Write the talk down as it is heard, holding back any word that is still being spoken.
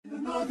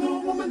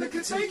woman that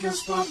can take your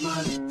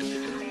spotlight.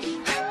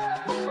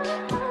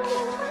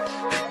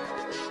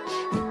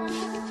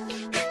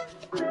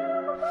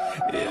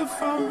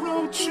 If I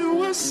wrote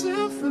you a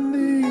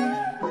symphony,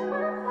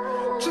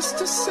 just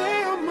to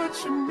say how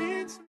much you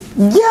mean to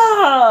me.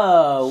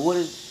 Yo, what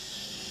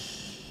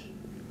is?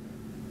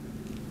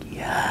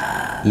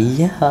 Yeah.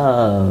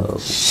 Yo.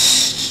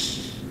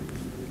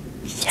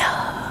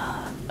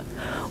 Yeah.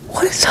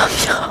 What is up,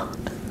 y'all?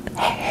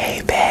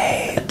 Hey,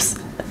 babes.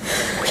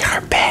 We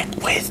are back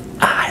with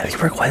a highly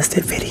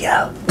requested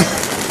video.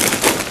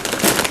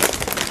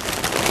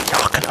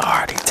 Y'all can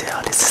already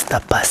tell this is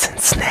the Bussin'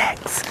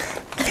 Snacks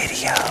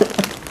video.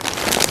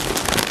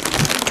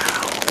 Got a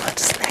whole bunch of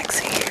snacks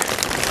here.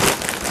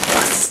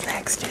 Bussin'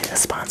 Snacks didn't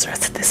sponsor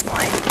us at this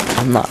point.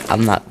 I'm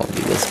not gonna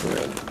do this for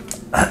real.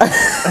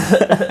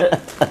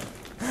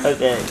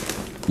 Okay.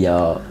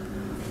 Y'all,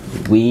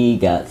 we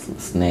got some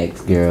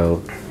snacks,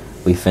 girl.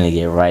 We finna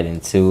get right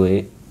into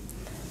it.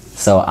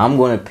 So I'm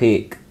gonna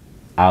pick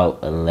out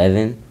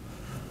 11,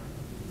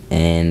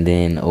 and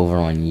then over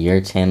on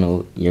your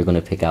channel, you're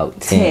gonna pick out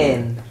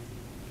 10.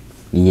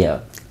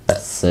 Yeah.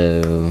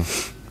 So,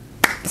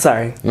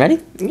 Sorry. ready?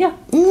 Yeah.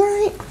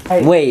 Right.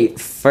 Hey. Wait.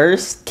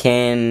 First,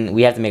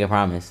 we have to make a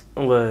promise?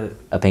 What?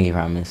 A pinky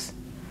promise.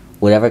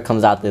 Whatever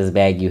comes out this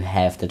bag, you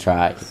have to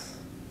try.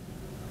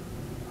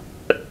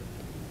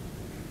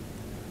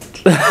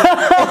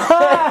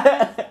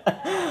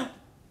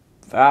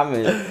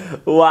 Promise.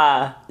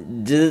 Why?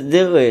 Just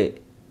do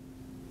it.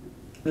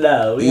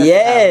 No.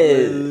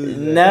 Yes.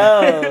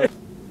 No.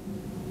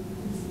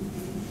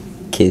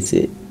 Kiss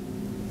it.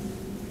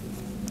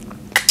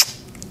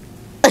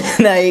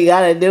 Now you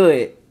gotta do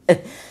it.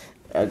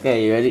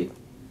 Okay, you ready?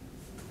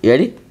 You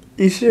ready?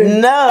 You sure?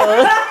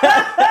 No.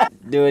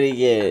 Do it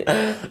again.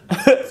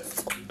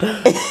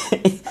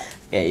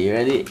 Okay, you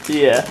ready?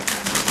 Yeah.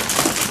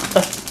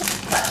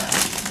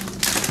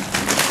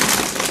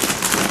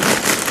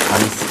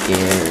 I'm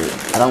scared.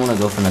 I don't want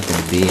to go for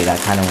nothing big. I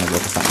kind of want to go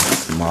for something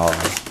small.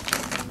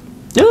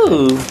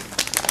 Ooh.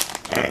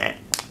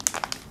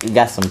 You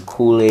got some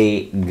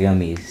Kool-Aid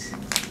gummies.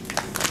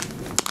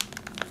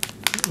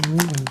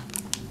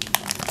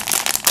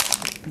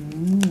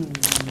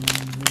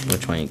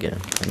 Which one you get?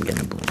 I'm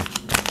getting a blue.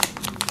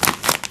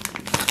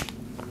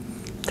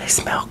 They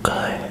smell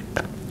good.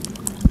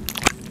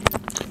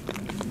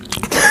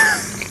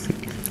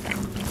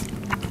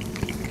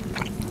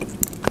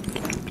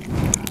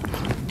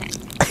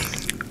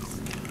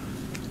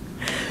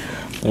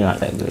 They're not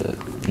that good.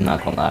 I'm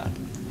not gonna lie.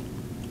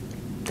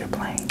 They're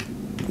plain.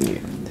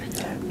 Yeah. They're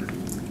good.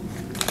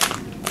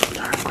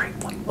 They're a great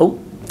one. Oh,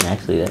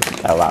 actually, that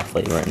got a lot of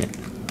flavor in it.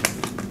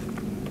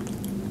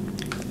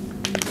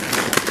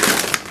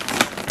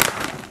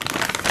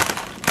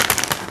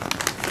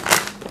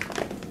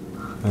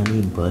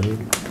 Honey butter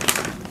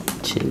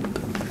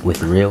chip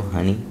with real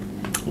honey.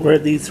 Where are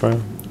these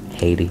from?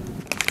 Haiti.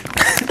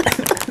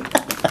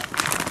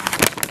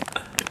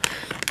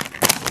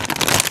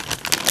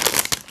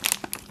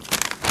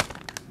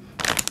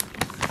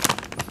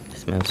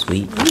 Smells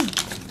sweet.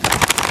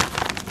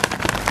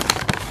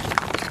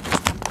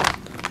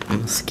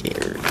 I'm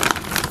scared.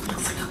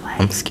 Looks like a light.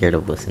 I'm scared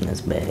of what's in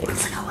this bag.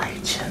 Looks like a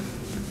light chip.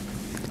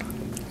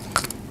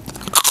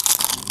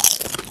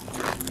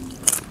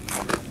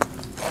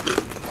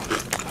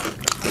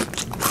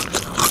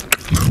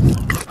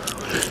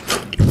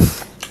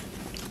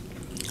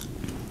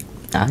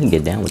 I can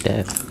get down with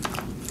that.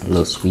 A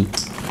little sweet,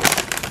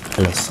 a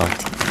little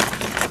salty.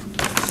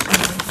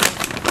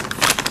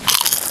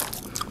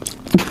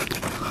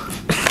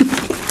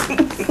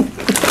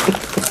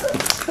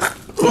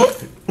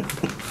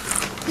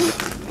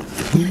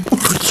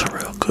 These are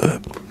real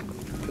good.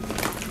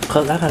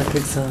 Cause I gotta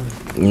pick some.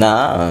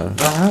 Nah.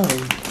 Wow.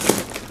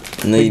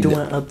 No, We're you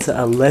doing up to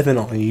 11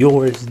 on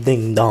yours,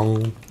 ding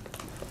dong.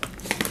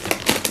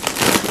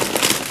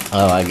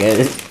 Oh, I get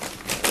it.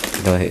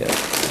 Go ahead.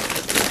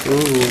 Ooh.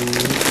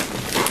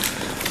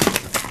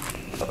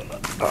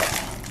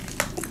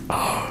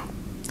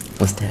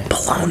 What's that?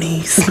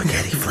 Bologna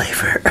spaghetti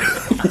flavor.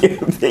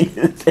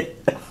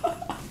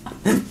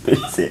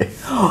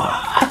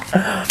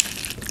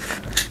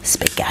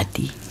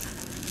 Spaghetti.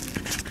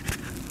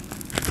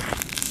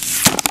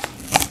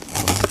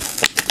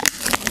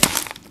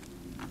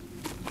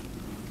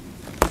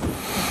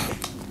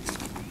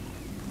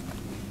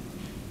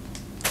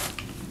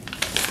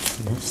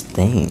 This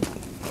thing,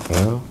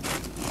 bro.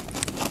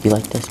 You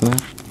like that smell?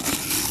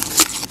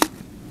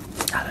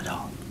 Not at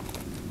all.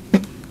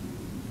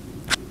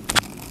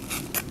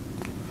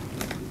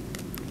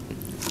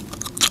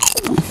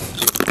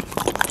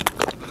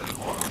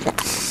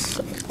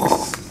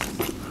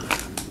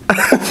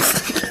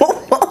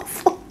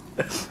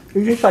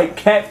 It's just like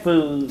cat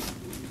food.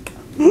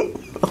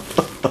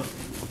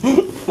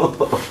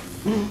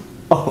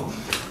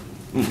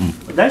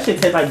 That shit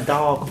tastes like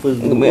dog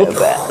food. Give me a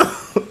bag.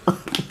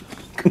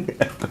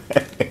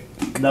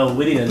 No,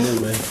 we need a new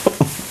one.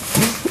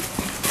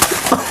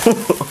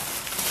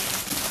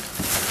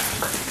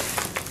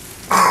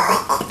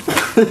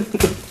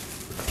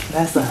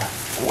 That's a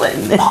What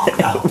in the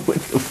hell? What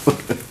the fuck?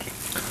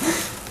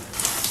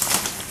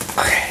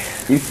 Okay.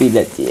 You feed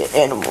that to your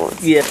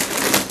animals. Yeah.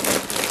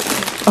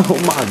 Oh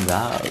my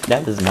god.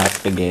 That is not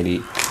spaghetti.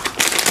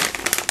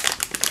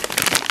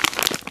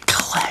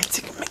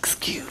 Classic mixed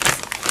cubes.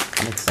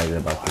 I'm excited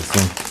about this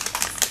one.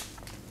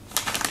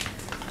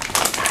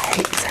 I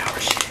hate sour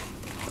shit.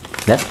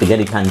 That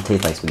spaghetti kind of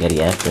tastes like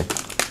spaghetti after.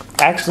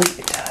 Actually,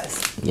 it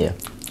does. Yeah.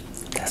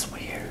 That's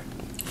weird.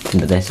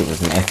 But that shit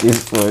was nasty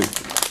as fuck.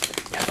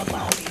 That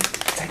bologna.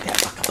 Take that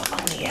fucking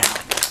bologna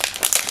out.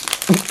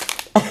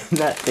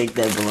 Not take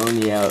that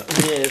bologna out.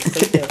 Yes,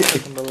 take that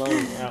fucking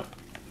bologna out.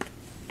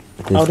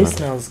 This Oh, this one.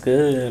 smells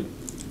good.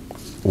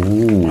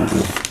 Ooh.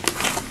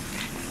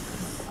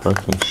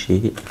 Fucking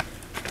shit.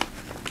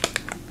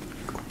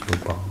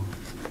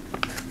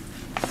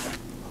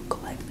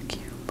 Look like the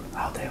cube.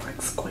 Oh, they like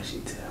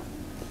squishy too.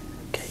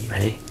 Okay, you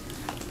ready?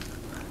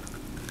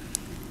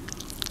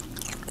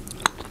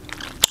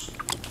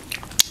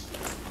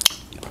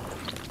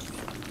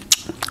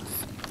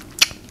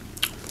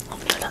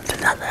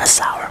 That's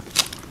sour.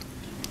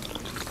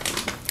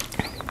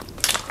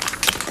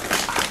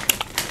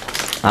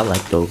 I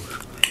like those.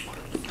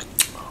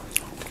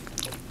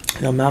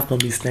 Your mouth gonna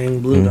be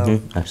stained blue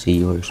though. I see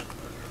yours.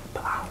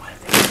 But I don't like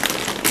that.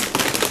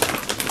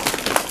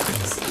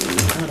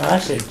 Oh,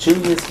 that shit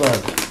chewy as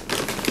fuck.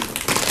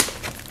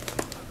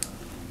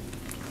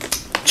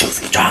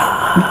 Juicy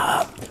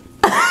drop.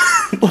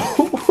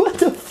 What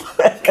the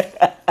fuck?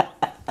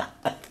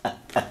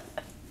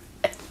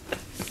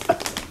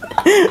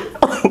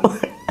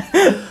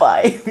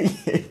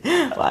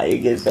 Why you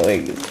get so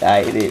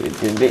excited with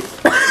this bitch?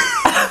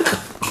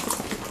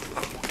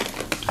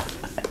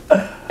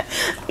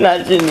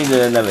 Not you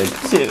needed another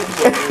chip.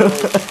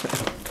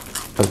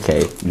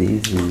 Okay,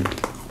 these are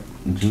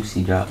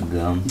juicy drop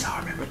gum, Y'all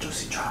remember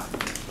Juicy Drop?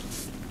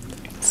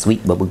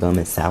 sweet bubble gum,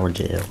 and sour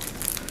gel.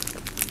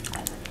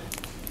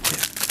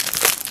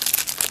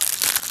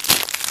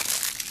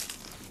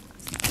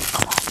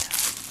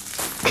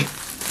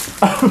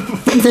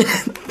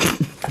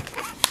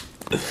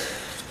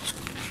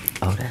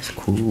 Oh, that's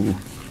cool.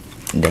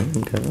 Damn,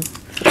 girl.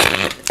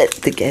 That's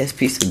the gas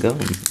piece of gum.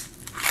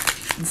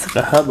 It's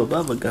like a hubba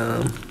bubba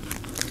gum.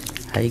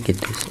 How you get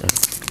this up?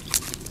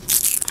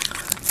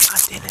 My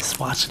dentist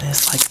watching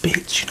this like,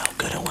 bitch, you know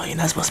good and well you're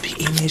not supposed to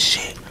be eating this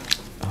shit.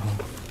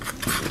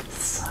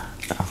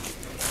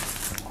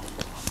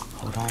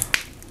 Hold on.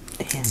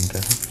 Damn,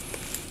 girl.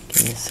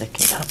 Give me a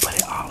second. You gotta put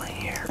it all in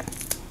here.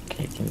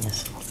 Okay, give me a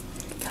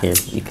second. Here,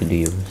 you can do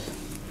yours.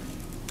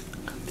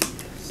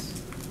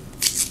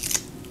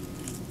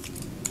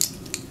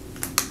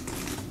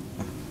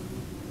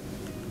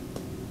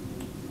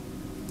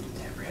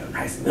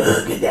 Nice and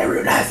good. Get that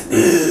real nice and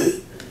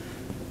good.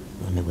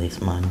 Let me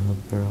lace mine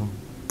up, girl.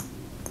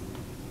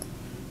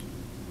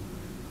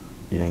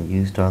 You done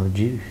used all the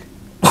juice.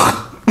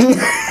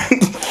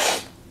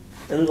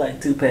 It looks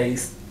like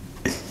toothpaste.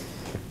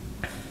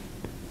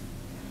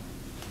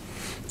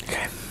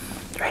 Okay,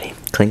 ready?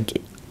 Clink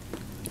it.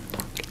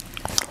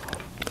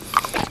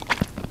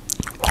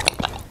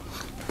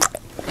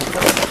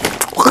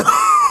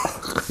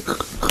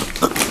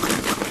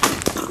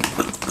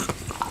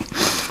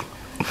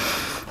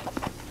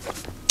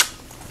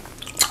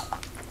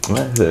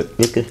 That's it.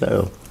 Look at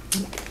that.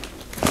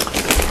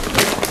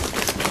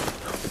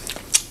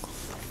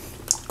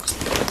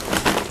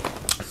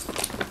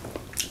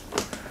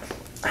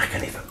 I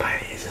couldn't even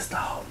bite it. It's just the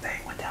whole thing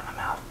went down my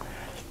mouth.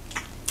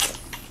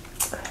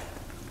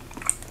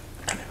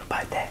 I couldn't even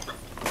bite that.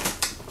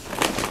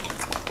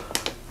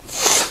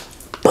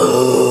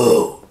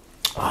 Boo!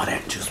 Oh,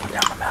 that juice went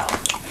down my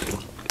mouth.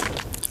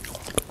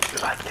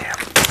 God damn.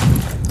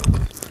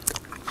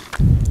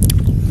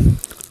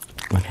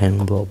 I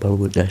can't blow up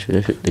with that shit.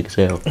 That shit thick as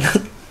hell.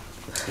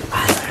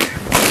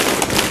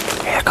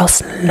 Here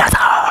goes another.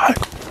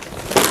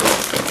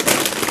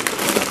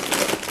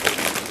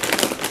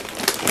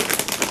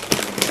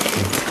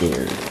 I'm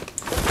scared.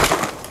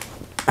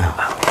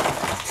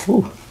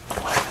 Ooh. Boy,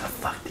 I'm gonna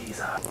fuck these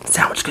up.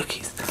 Sandwich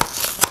cookies. This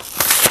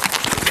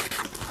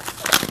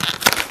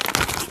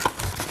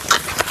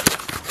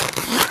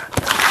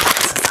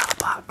is out of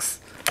box.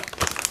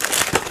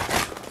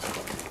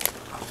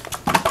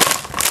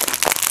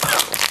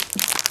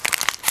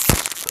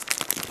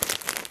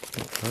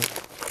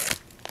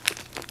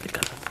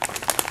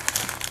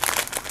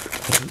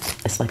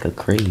 It's like a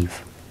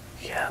Crave.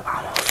 Yeah,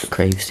 almost.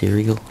 Crave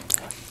cereal.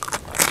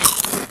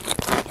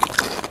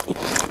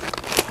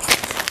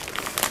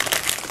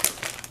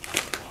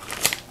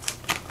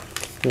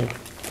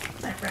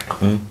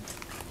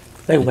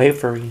 They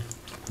wafery.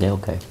 Yeah,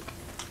 okay.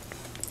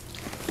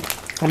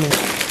 I mean,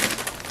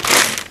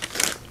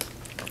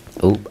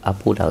 Oh, I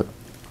pulled out.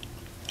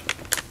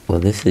 Well,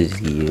 this is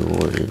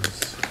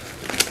yours.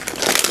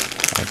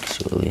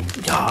 Actually.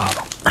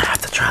 y'all, I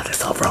have to try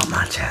this over on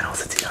my channel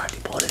since he already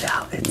pulled it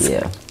out. It's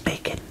Yeah.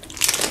 bacon.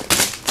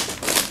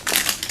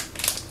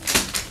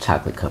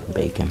 Chocolate cup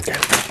bacon.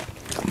 Yeah.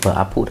 But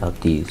I pulled out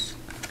these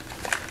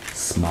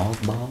small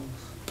balls.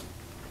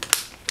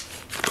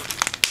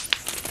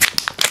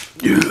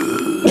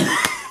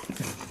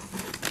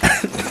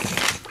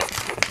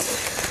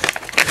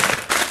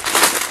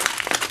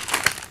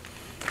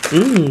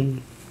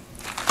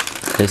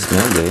 They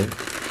smell good.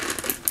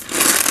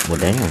 Well,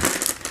 damn.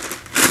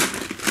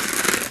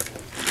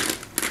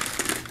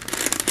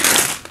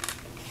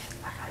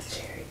 I got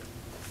cherry.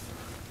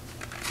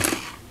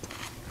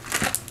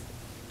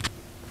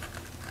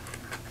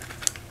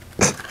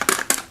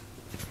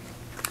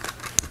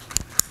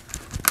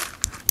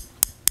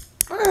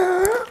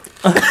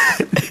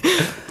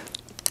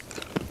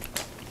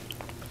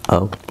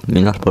 Oh,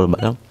 you're not supposed to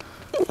bite them?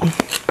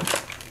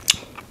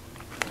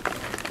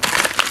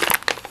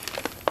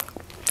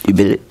 You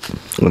bit it?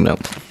 Oh, no.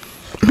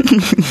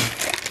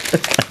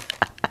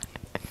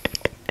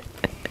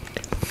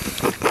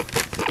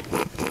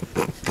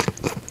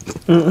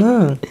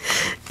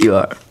 You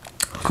are.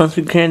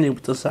 Country candy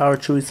with the sour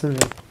chewy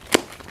cinnamon.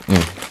 I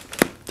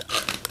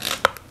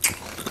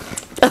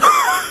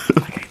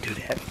can't do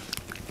that.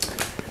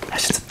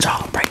 That's just a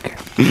jawbreaker.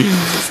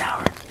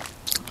 Sour.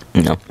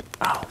 No.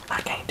 Oh,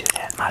 I can't do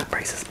that. My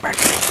braces break.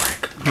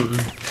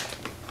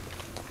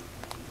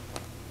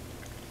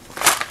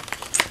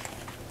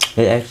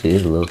 It actually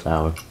is a little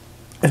sour.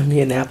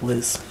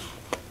 Indianapolis.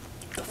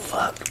 The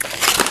fuck?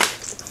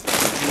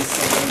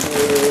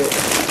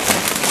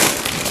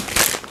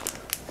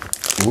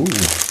 Ooh.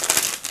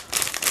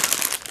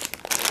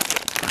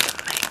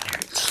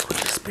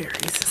 Sweet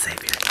berries and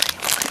savory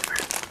flavor.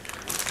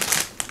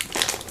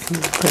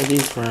 Where are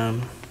these from?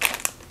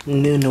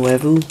 New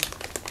Nuevo.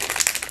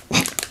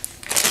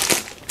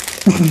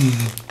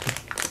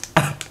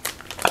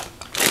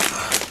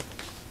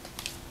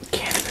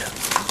 Canada.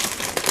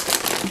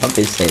 My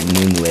bitch said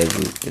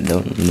nuevo.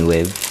 Don't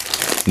nuevo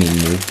mean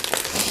new.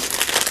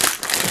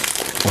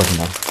 Or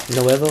no.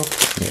 Nuevo?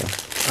 Yeah.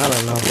 I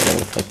don't know. Whatever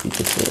the fuck you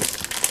just said.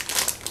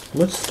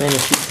 What's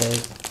Spanish you say?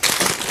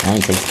 I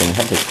ain't take Spanish.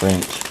 I take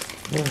French.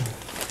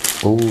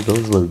 Oh,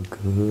 those look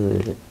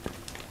good.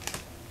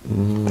 I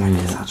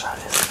guess I'll try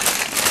this.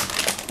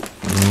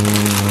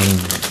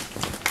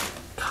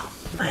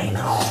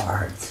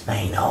 Maynards.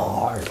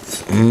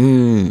 Maynards.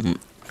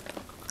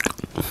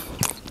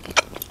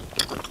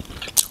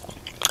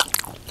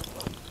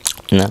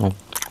 No.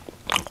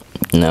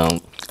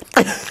 No.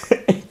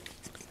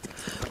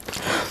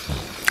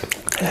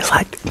 It's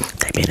like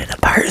they've been in a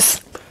purse.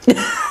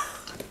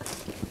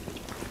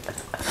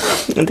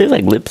 It tastes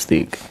like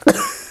lipstick.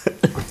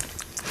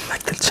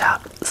 Like the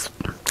chops.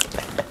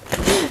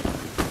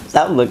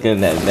 Stop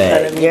looking at that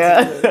bag.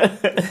 Yeah.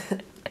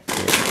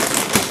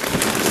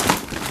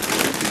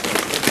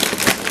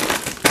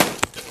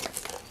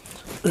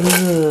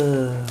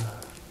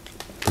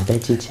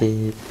 Veggie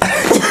chip.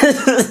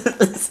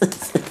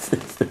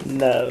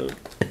 No.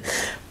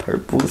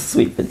 Purple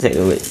sweet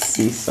potato with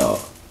sea salt.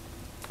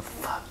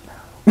 Fuck no.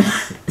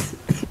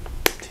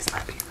 These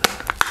might be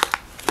good.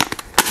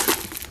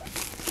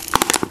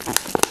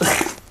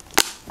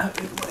 I've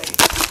been waiting.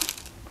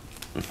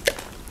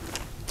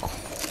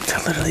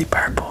 They're literally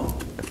purple.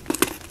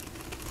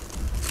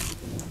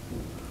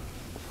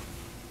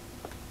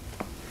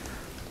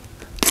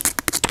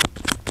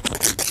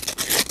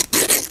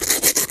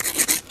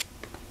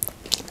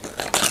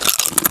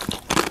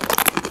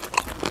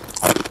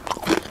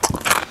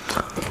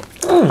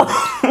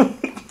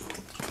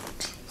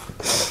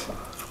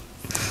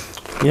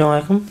 You don't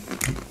like them?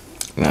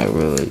 Not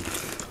really.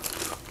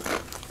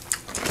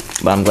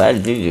 But I'm glad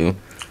you do.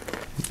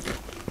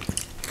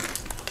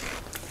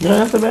 No,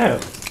 not so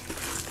bad.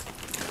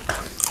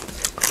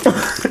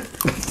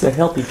 It's a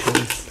healthy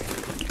choice.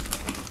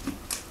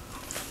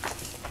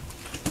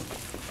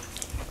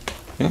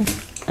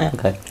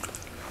 Okay.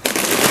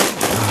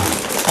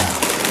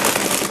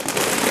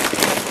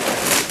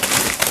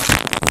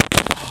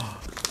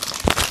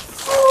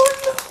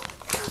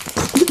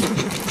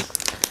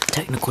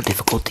 Technical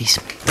difficulties.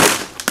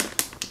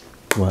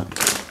 What?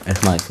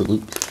 That's my Fruit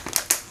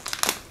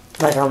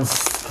Loops. Like I'm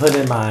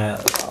putting my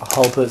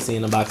whole pussy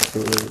in a box of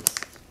Fruit Loops.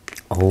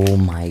 Oh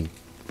my,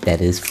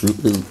 that is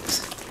Fruit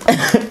Loops.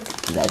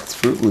 That's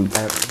Fruit Loops.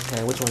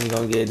 Okay, which one you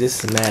gonna get?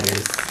 This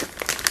matters.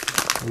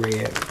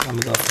 Red. I'm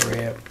gonna go for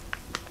red.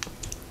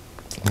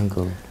 I'm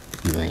gonna go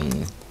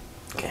green.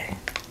 Okay.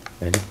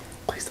 Ready?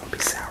 Please don't be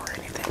sour or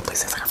anything.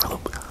 Please taste like a Fruit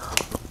Loop.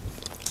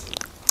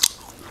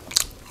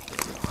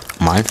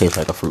 Mine tastes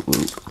like a Fruit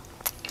Loop.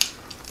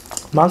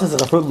 Mine tastes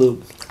like a Fruit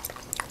Loop.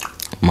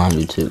 Mine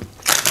do too.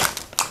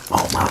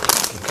 Oh my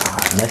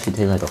god. It actually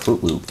tastes like a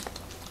Fruit Loop.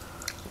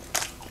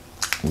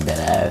 That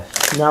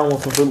ass. Now I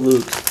want some Fruit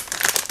Loops.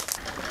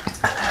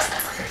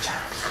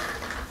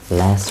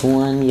 Last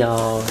one,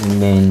 y'all,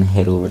 and then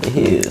head over to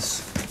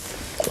his.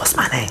 What's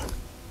my name?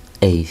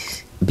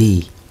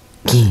 AceBKing.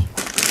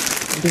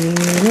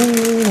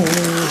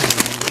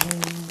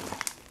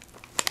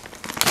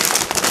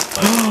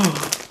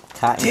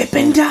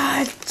 Dippin'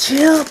 Dot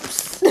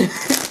chips.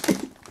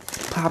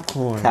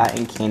 Popcorn.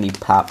 Cotton candy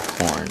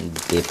popcorn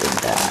Dippin'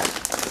 Dots.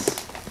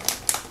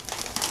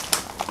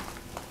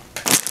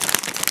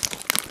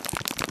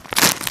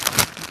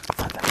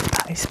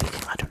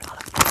 AceBKing, I do not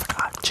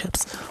like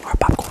chips or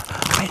popcorn.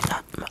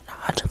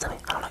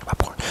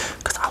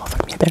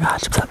 bag of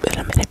hot chips up in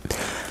a minute.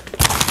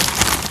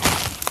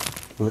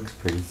 It looks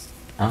pretty.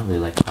 I don't really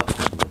like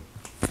popcorn, but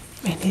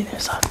Me neither,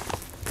 son.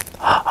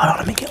 Hold on,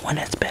 let me get one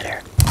that's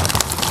better.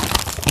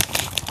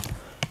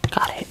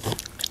 Got it.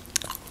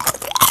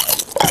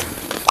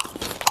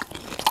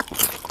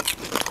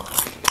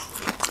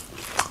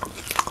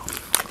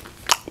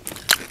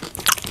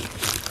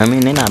 I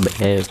mean, they're not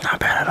bad. Not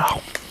bad at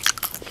all.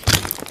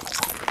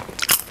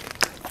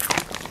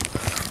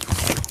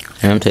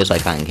 They don't taste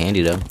like cotton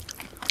candy though.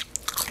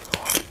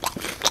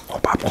 Or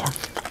popcorn.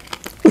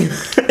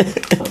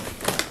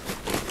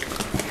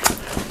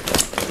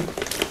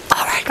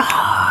 Alright,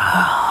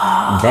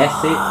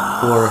 That's it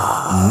for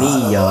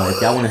me, y'all.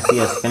 If y'all want to see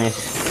us finish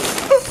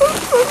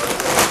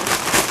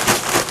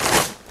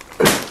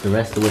the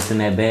rest of what's in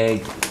that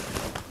bag,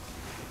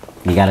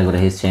 you gotta go to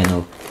his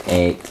channel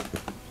at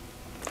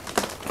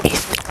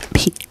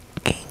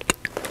AceBKing.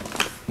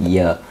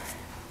 yeah.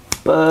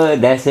 But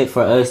that's it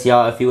for us,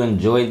 y'all. If you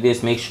enjoyed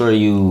this, make sure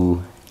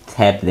you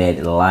tap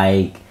that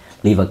like,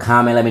 leave a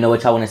comment, let me know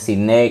what y'all want to see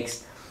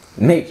next.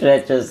 Make sure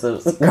that you're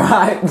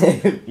subscribed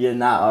if you're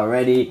not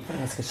already.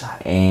 That's a good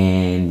shot.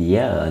 And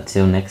yeah,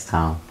 until next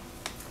time.